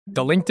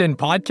The LinkedIn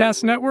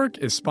Podcast Network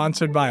is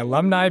sponsored by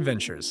Alumni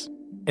Ventures.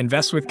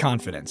 Invest with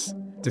confidence.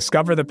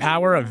 Discover the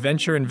power of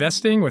venture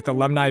investing with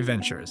Alumni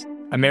Ventures,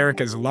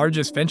 America's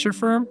largest venture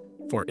firm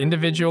for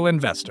individual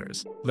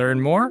investors.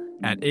 Learn more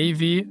at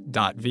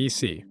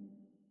av.vc.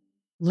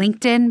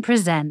 LinkedIn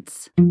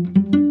presents.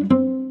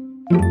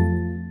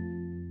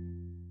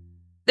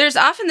 There's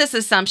often this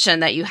assumption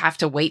that you have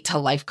to wait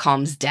till life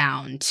calms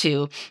down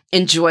to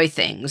enjoy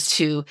things,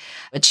 to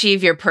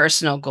achieve your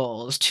personal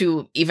goals,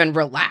 to even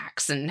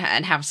relax and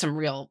have some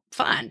real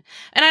fun.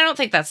 And I don't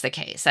think that's the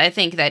case. I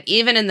think that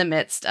even in the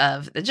midst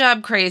of the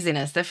job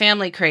craziness, the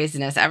family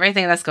craziness,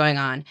 everything that's going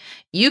on,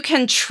 you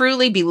can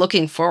truly be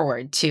looking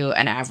forward to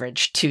an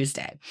average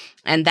Tuesday.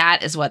 And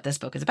that is what this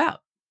book is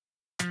about.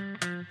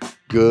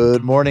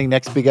 Good morning,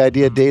 Next Big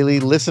Idea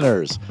Daily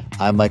listeners.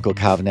 I'm Michael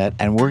Cavanette,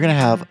 and we're going to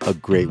have a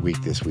great week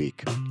this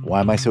week. Why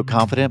am I so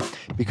confident?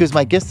 Because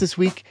my guest this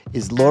week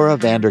is Laura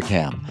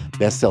Vanderkam,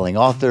 best-selling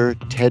author,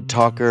 TED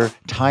Talker,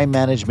 time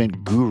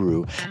management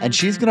guru, and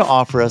she's going to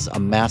offer us a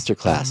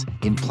masterclass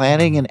in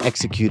planning and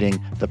executing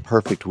the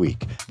perfect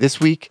week, this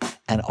week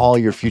and all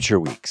your future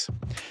weeks.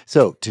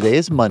 So today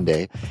is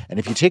Monday, and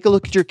if you take a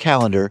look at your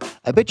calendar,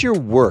 I bet your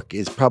work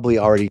is probably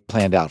already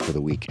planned out for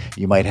the week.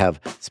 You might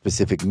have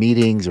specific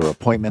meetings or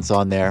appointments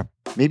on there.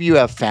 Maybe you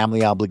have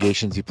family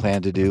obligations you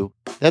plan to do.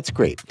 That's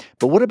great.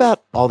 But what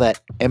about all that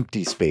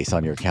empty space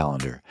on your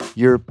calendar,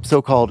 your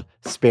so-called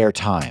spare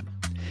time?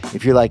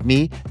 If you're like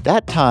me,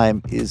 that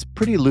time is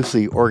pretty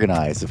loosely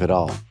organized, if at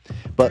all.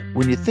 But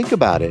when you think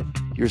about it,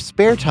 your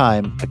spare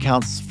time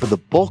accounts for the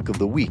bulk of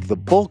the week, the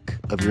bulk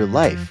of your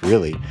life,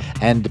 really.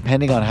 And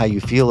depending on how you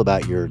feel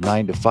about your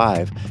 9 to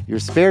 5, your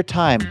spare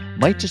time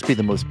might just be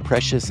the most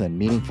precious and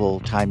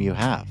meaningful time you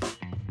have.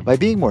 By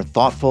being more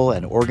thoughtful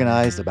and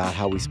organized about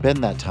how we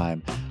spend that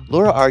time,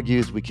 Laura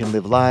argues we can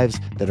live lives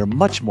that are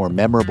much more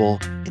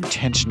memorable,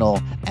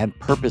 intentional, and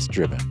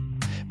purpose-driven.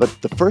 But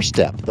the first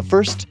step, the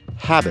first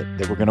habit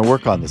that we're going to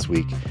work on this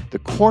week, the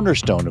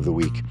cornerstone of the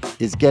week,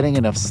 is getting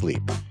enough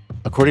sleep.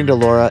 According to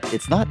Laura,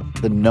 it's not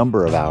the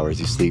number of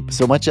hours you sleep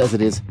so much as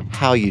it is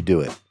how you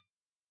do it.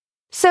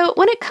 So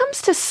when it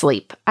comes to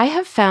sleep, I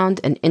have found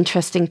an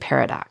interesting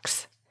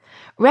paradox.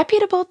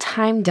 Reputable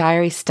time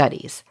diary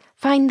studies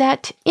find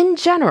that, in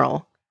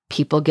general,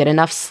 people get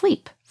enough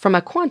sleep from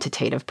a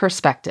quantitative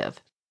perspective.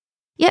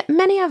 Yet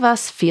many of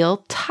us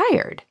feel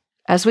tired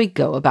as we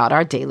go about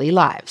our daily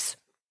lives.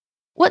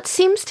 What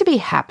seems to be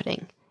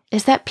happening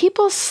is that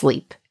people's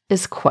sleep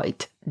is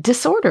quite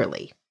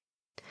disorderly.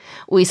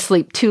 We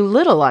sleep too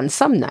little on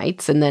some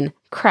nights and then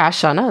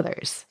crash on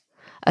others,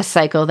 a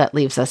cycle that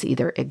leaves us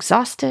either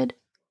exhausted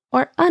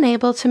or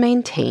unable to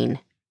maintain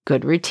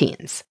good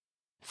routines.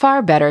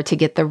 Far better to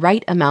get the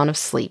right amount of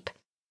sleep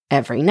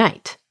every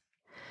night.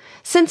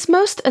 Since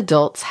most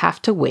adults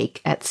have to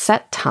wake at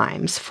set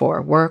times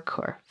for work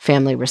or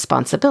family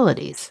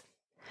responsibilities,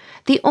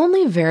 the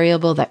only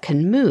variable that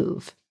can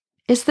move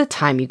is the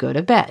time you go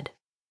to bed.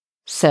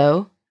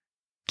 So,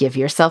 give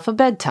yourself a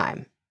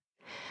bedtime.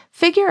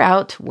 Figure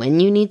out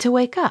when you need to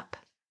wake up.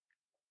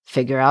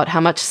 Figure out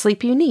how much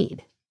sleep you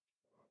need.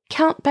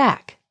 Count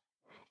back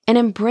and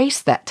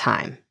embrace that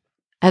time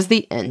as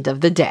the end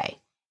of the day.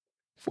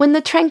 When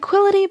the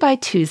Tranquility by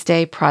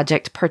Tuesday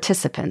project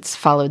participants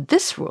followed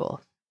this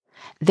rule,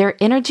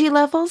 their energy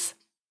levels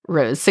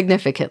rose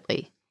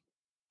significantly.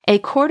 A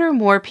quarter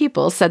more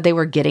people said they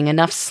were getting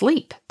enough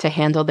sleep to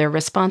handle their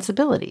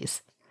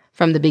responsibilities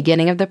from the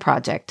beginning of the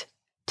project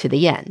to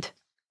the end.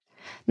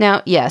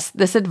 Now, yes,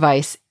 this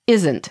advice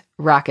isn't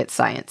rocket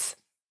science,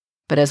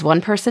 but as one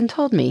person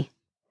told me,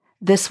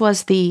 this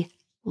was the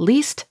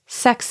least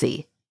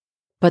sexy,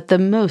 but the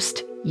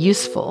most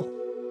useful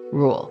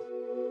rule.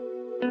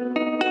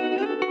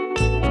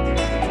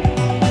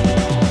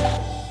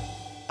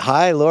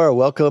 Hi, Laura.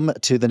 Welcome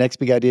to the Next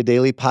Big Idea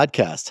Daily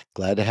podcast.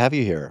 Glad to have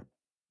you here.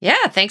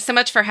 Yeah, thanks so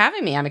much for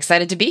having me. I'm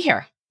excited to be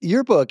here.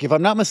 Your book, if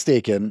I'm not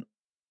mistaken,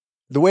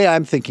 the way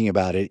I'm thinking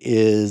about it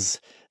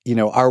is,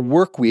 our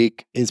work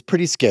week is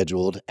pretty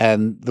scheduled,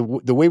 and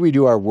the way we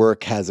do our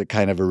work has a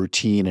kind of a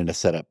routine and a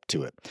setup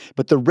to it.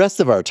 But the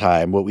rest of our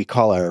time, what we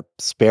call our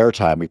spare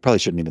time, we probably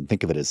shouldn't even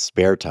think of it as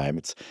spare time.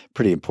 It's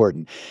pretty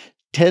important.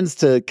 Tends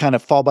to kind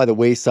of fall by the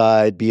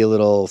wayside, be a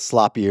little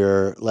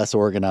sloppier, less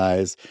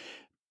organized.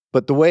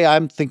 But the way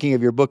I'm thinking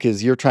of your book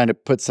is you're trying to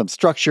put some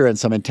structure and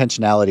some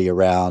intentionality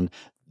around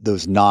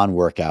those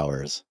non-work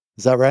hours.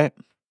 Is that right?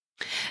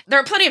 There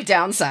are plenty of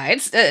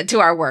downsides to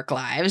our work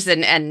lives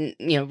and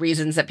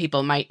reasons that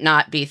people might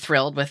not be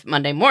thrilled with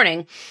Monday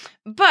morning.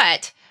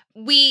 But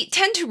we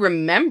tend to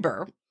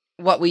remember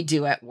what we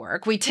do at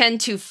work. We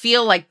tend to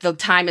feel like the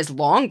time is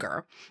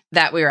longer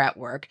that we're at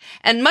work.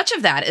 And much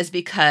of that is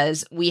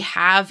because we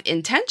have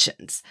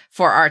intentions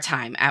for our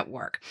time at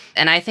work.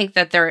 And I think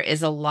that there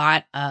is a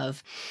lot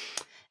of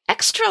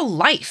extra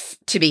life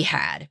to be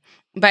had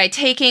by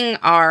taking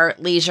our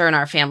leisure and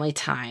our family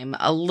time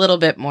a little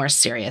bit more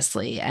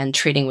seriously and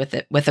treating with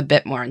it with a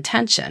bit more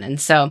intention. And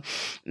so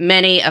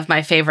many of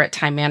my favorite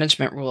time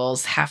management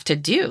rules have to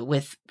do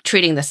with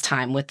treating this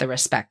time with the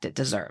respect it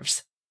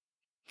deserves.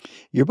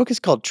 Your book is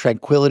called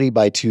Tranquility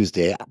by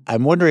Tuesday.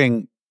 I'm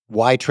wondering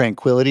why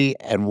Tranquility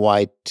and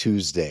why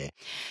Tuesday?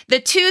 The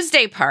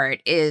Tuesday part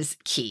is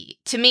key.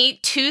 To me,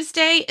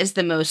 Tuesday is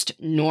the most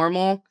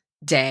normal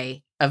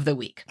day of the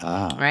week,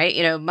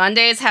 right?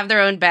 Mondays have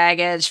their own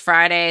baggage.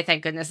 Friday,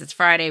 thank goodness it's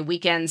Friday.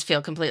 Weekends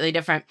feel completely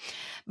different.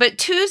 But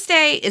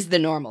Tuesday is the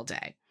normal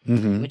day,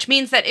 which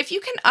means that if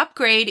you can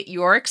upgrade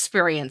your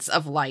experience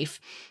of life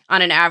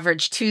on an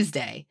average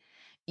Tuesday,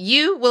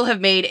 you will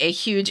have made a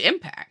huge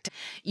impact.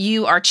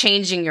 You are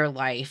changing your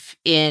life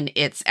in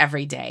its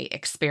everyday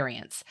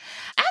experience.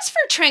 As for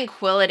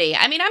tranquility,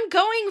 I'm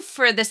going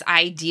for this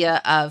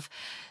idea of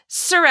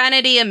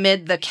serenity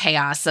amid the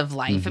chaos of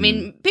life.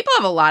 People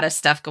have a lot of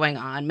stuff going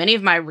on. Many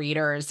of my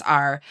readers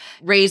are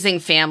raising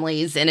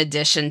families in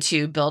addition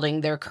to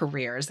building their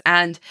careers.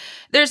 And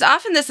there's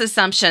often this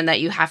assumption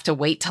that you have to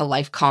wait till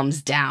life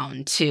calms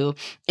down to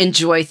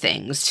enjoy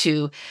things,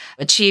 to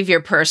achieve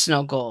your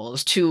personal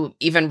goals, to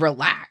even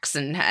relax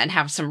and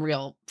have some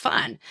real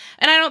fun.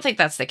 And I don't think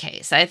that's the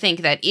case. I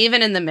think that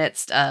even in the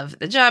midst of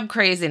the job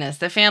craziness,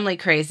 the family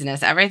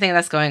craziness, everything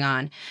that's going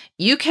on,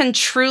 you can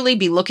truly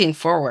be looking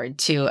forward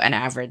to an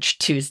average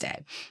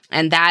Tuesday.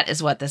 And that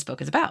is what this book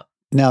is about.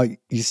 Now,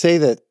 you say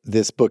that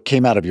this book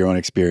came out of your own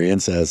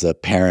experience as a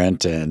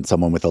parent and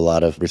someone with a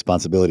lot of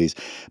responsibilities,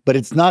 but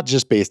it's not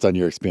just based on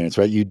your experience,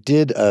 right? You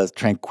did a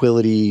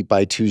Tranquility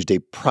by Tuesday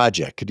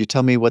project. Could you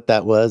tell me what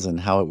that was and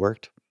how it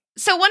worked?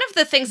 So one of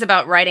the things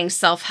about writing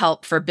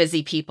self-help for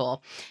busy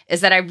people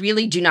is that I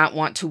really do not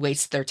want to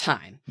waste their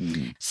time.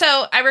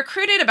 So I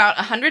recruited about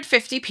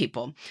 150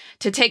 people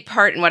to take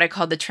part in what I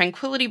called the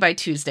Tranquility by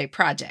Tuesday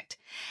project.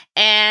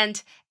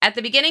 And at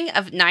the beginning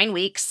of 9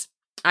 weeks,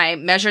 I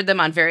measured them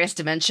on various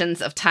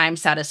dimensions of time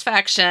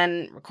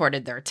satisfaction,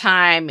 recorded their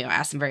time,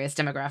 asked them various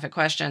demographic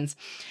questions.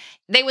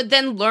 They would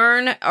then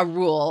learn a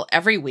rule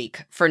every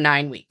week for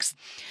 9 weeks.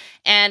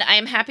 And I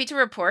am happy to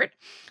report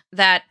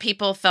that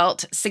people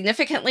felt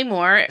significantly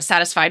more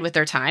satisfied with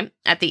their time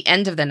at the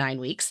end of the 9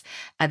 weeks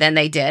than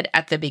they did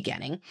at the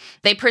beginning.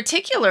 They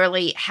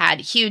particularly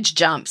had huge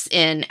jumps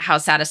in how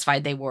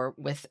satisfied they were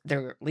with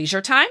their leisure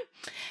time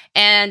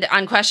and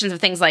on questions of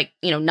things like,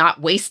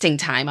 not wasting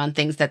time on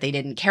things that they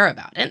didn't care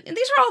about. And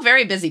these are all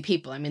very busy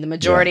people. The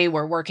majority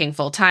were working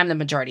full time. The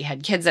majority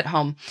had kids at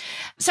home.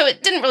 So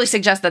it didn't really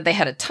suggest that they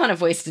had a ton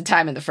of wasted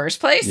time in the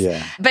first place.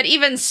 Yeah. But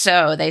even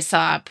so, they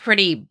saw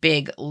pretty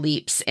big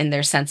leaps in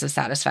their sense of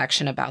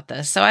satisfaction about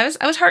this. So I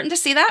was heartened to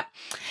see that.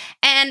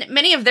 And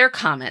many of their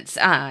comments,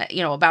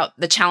 about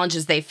the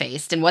challenges they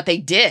faced and what they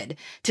did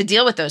to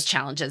deal with those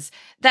challenges,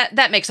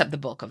 that makes up the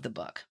bulk of the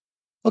book.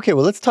 Okay,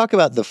 well, let's talk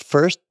about the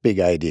first big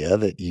idea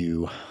that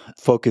you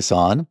focus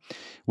on,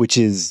 which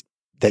is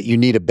that you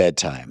need a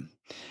bedtime.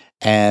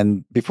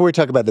 And before we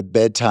talk about the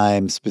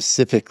bedtime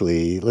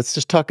specifically, let's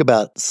just talk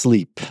about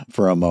sleep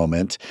for a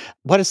moment.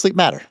 Why does sleep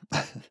matter?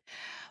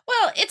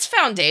 Well, it's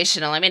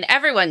foundational.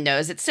 Everyone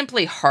knows it's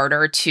simply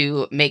harder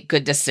to make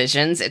good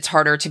decisions. It's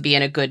harder to be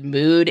in a good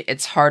mood.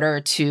 It's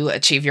harder to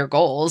achieve your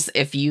goals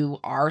if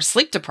you are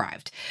sleep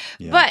deprived.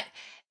 Yeah. But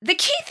the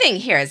key thing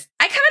here is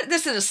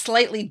this is a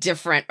slightly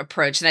different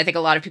approach than I think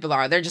a lot of people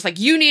are. They're just like,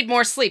 you need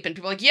more sleep. And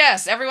people are like,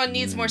 yes, everyone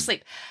needs more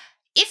sleep.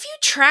 If you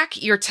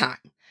track your time,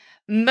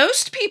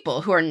 most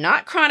people who are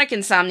not chronic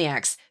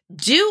insomniacs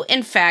do,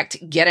 in fact,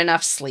 get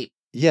enough sleep.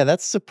 Yeah,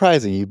 that's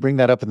surprising. You bring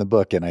that up in the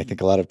book, and I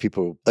think a lot of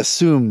people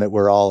assume that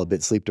we're all a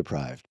bit sleep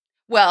deprived.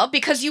 Well,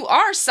 because you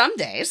are some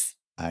days.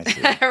 I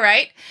see.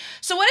 Right?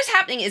 So what is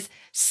happening is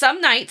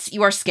some nights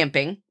you are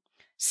skimping,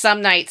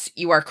 some nights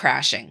you are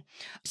crashing.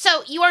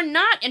 So you are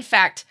not, in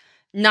fact,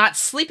 not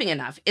sleeping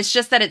enough. It's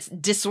just that it's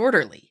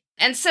disorderly.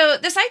 And so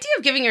this idea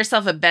of giving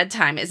yourself a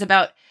bedtime is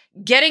about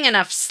getting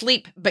enough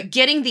sleep, but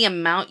getting the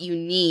amount you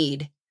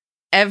need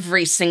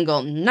every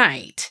single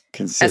night,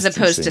 as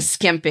opposed to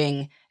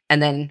skimping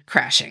and then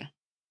crashing.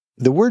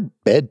 The word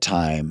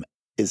bedtime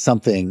is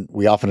something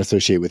we often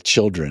associate with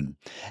children.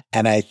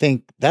 And I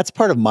think that's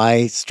part of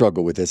my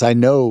struggle with this. I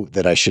know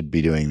that I should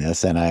be doing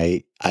this, and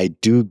I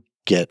do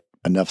get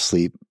enough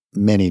sleep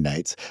many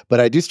nights,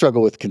 but I do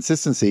struggle with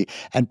consistency.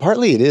 And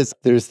partly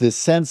there's this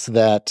sense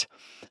that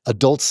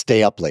adults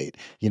stay up late,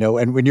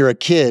 and when you're a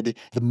kid,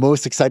 the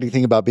most exciting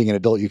thing about being an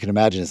adult you can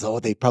imagine is,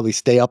 they probably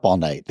stay up all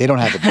night. They don't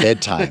have a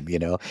bedtime,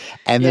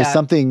 and there's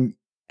something,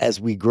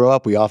 as we grow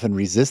up, we often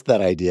resist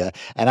that idea.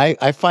 And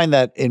I find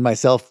that in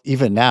myself,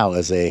 even now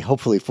as a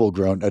hopefully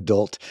full-grown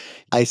adult,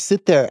 I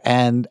sit there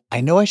and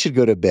I know I should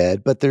go to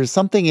bed, but there's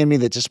something in me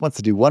that just wants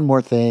to do one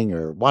more thing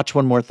or watch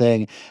one more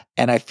thing.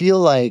 And I feel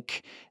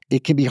like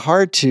it can be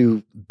hard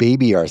to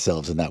baby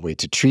ourselves in that way,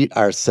 to treat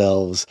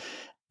ourselves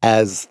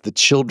as the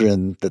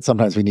children that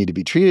sometimes we need to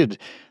be treated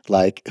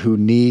like, who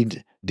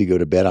need to go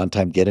to bed on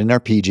time, get in our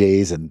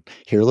PJs and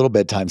hear a little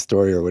bedtime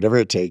story or whatever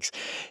it takes.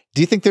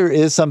 Do you think there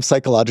is some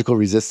psychological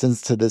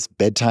resistance to this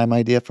bedtime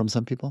idea from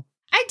some people?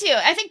 I do.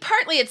 I think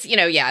partly it's,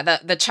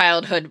 the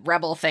childhood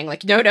rebel thing,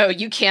 like, no,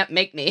 you can't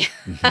make me.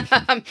 But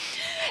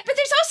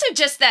there's also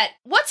just that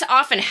what's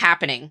often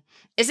happening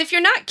is if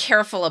you're not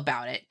careful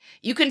about it,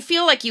 you can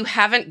feel like you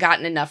haven't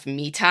gotten enough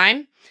me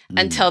time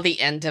until the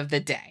end of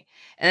the day.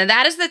 And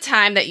that is the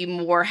time that you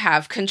more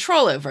have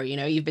control over.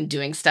 You've been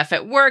doing stuff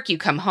at work, you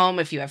come home,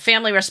 if you have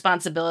family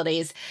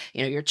responsibilities,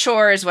 your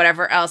chores,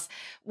 whatever else.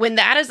 When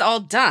that is all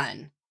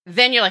done,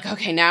 then you're like,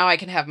 okay, now I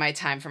can have my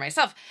time for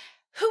myself.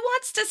 Who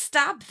wants to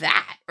stop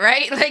that,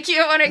 right? Like, you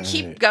don't want to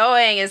keep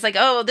going. It's like,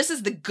 oh, this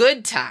is the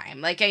good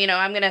time. Like,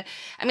 I'm going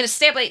to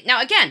stay up late.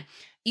 Now, again,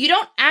 you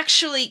don't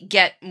actually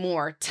get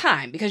more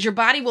time because your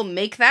body will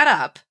make that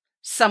up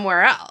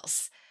somewhere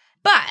else.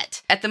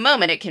 But at the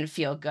moment, it can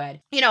feel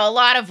good. A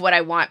lot of what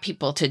I want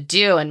people to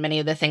do, and many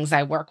of the things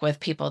I work with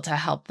people to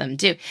help them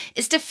do,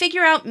 is to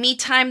figure out me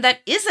time that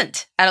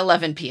isn't at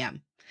 11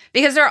 p.m.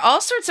 Because there are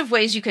all sorts of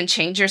ways you can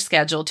change your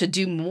schedule to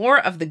do more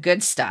of the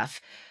good stuff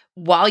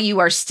while you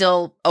are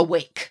still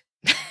awake.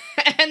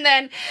 and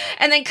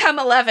then come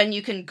 11,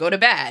 you can go to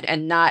bed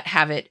and not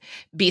have it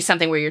be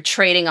something where you're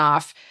trading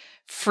off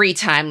free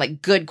time,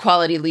 like good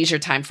quality leisure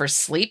time for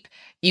sleep.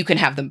 You can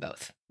have them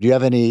both. Do you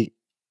have any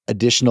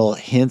additional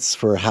hints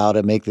for how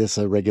to make this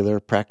a regular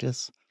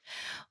practice?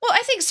 Well,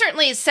 I think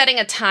certainly setting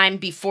a time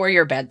before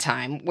your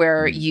bedtime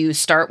where you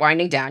start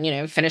winding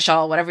down, finish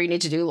all whatever you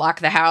need to do, lock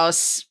the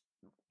house,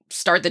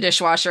 start the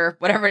dishwasher,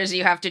 whatever it is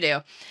you have to do.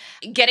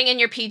 Getting in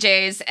your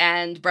PJs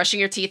and brushing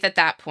your teeth at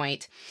that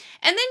point.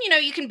 And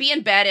then, you can be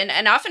in bed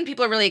and often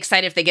people are really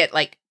excited if they get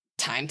like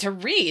time to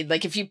read.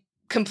 Like if you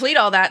complete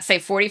all that, say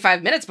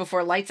 45 minutes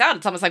before lights out,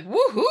 it's almost like,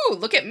 woohoo,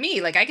 look at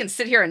me. Like I can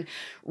sit here and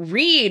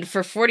read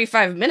for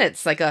 45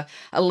 minutes like a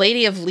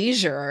lady of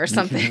leisure or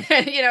something.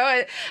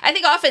 I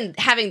think often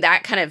having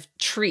that kind of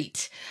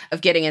treat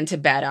of getting into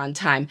bed on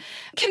time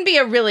can be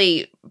a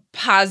really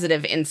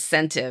positive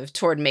incentive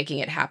toward making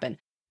it happen.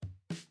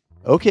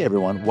 Okay,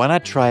 everyone, why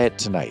not try it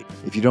tonight?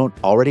 If you don't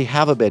already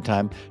have a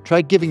bedtime,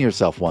 try giving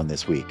yourself one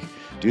this week.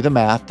 Do the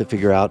math to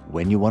figure out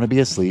when you want to be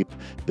asleep,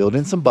 build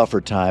in some buffer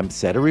time,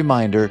 set a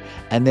reminder,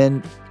 and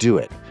then do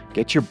it.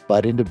 Get your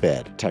butt into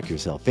bed, tuck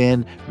yourself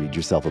in, read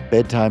yourself a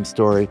bedtime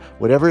story,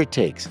 whatever it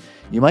takes.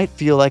 You might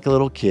feel like a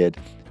little kid,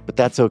 but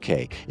that's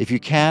okay. If you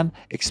can,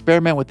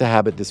 experiment with the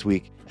habit this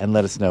week and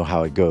let us know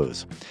how it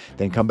goes.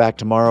 Then come back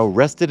tomorrow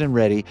rested and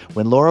ready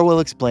when Laura will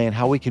explain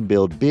how we can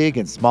build big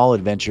and small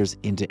adventures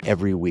into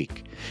every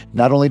week.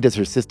 Not only does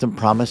her system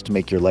promise to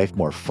make your life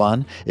more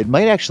fun, it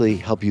might actually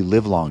help you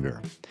live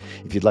longer.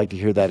 If you'd like to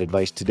hear that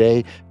advice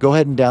today, go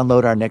ahead and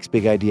download our Next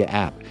Big Idea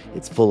app.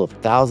 It's full of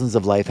thousands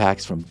of life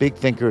hacks from big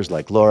thinkers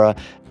like Laura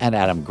and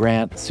Adam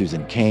Grant,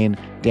 Susan Cain,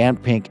 Dan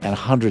Pink, and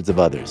hundreds of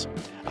others.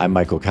 I'm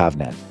Michael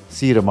Kovnat.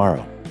 See you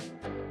tomorrow.